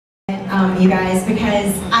You guys,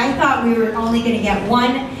 because I thought we were only going to get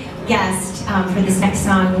one guest for this next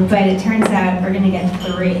song, but it turns out we're going to get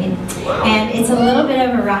 3. And it's a little bit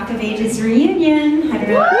of a Rock of Ages reunion. I don't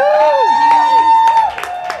know.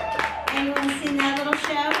 Anyone seen that little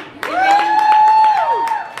show?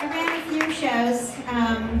 I ran a few shows, a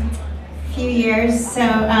few years, so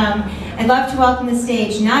I'd love to welcome to the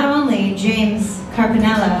stage not only James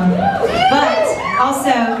Carpinello, but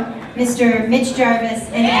also Mr. Mitch Jarvis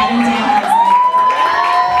and Adam Dannheisser.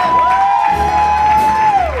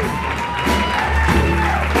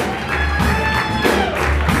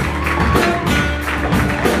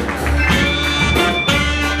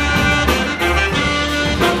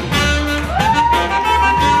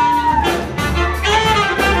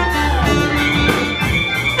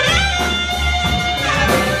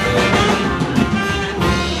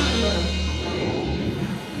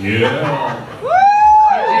 Yeah.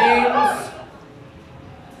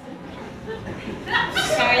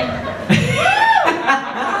 Sorry.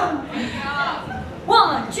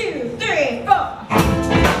 1, 2, 3, 4.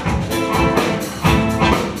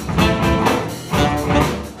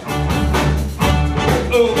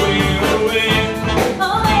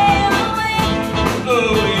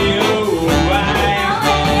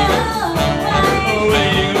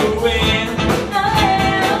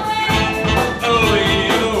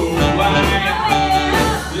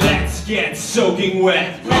 Soaking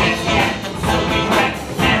wet. Let's get soaking wet.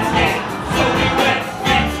 Let's get soaking wet.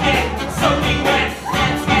 Let's get soaking wet.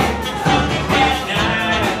 Let's get soaking wet.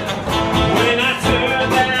 Now, when I turn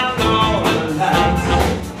down all the lights,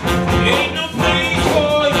 ain't no place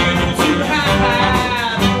for you to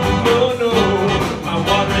hide. No, no, my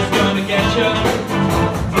water is gonna get you.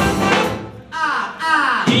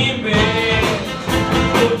 Give me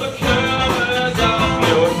pull the covers off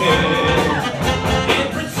your head.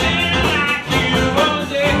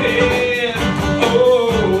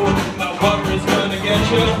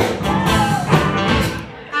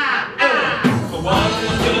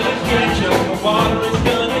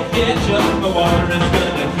 My water is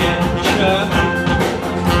gonna get you.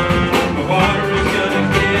 My water is gonna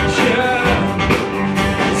get you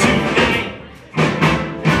tonight.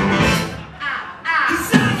 'Cause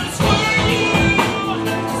I'ma squirt you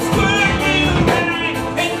right,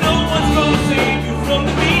 and no one's gonna save you from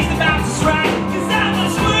the beast about to strike. 'Cause I'ma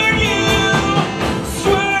squirt you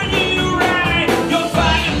right. You're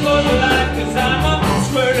fighting for your life, 'cause I'm a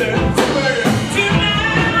squirter.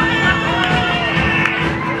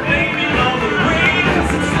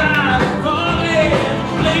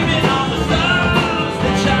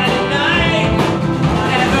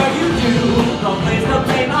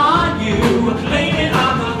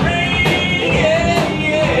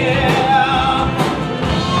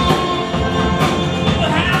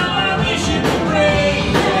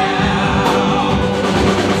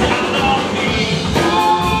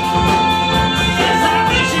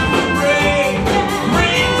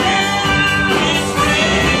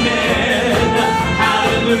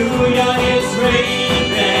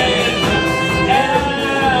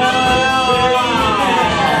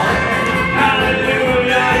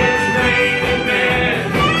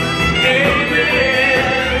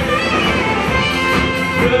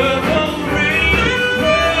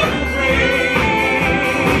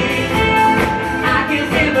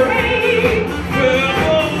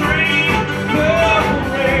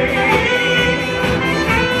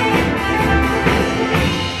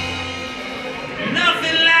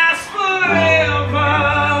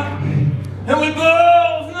 And we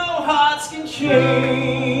both know hearts can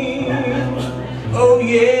change.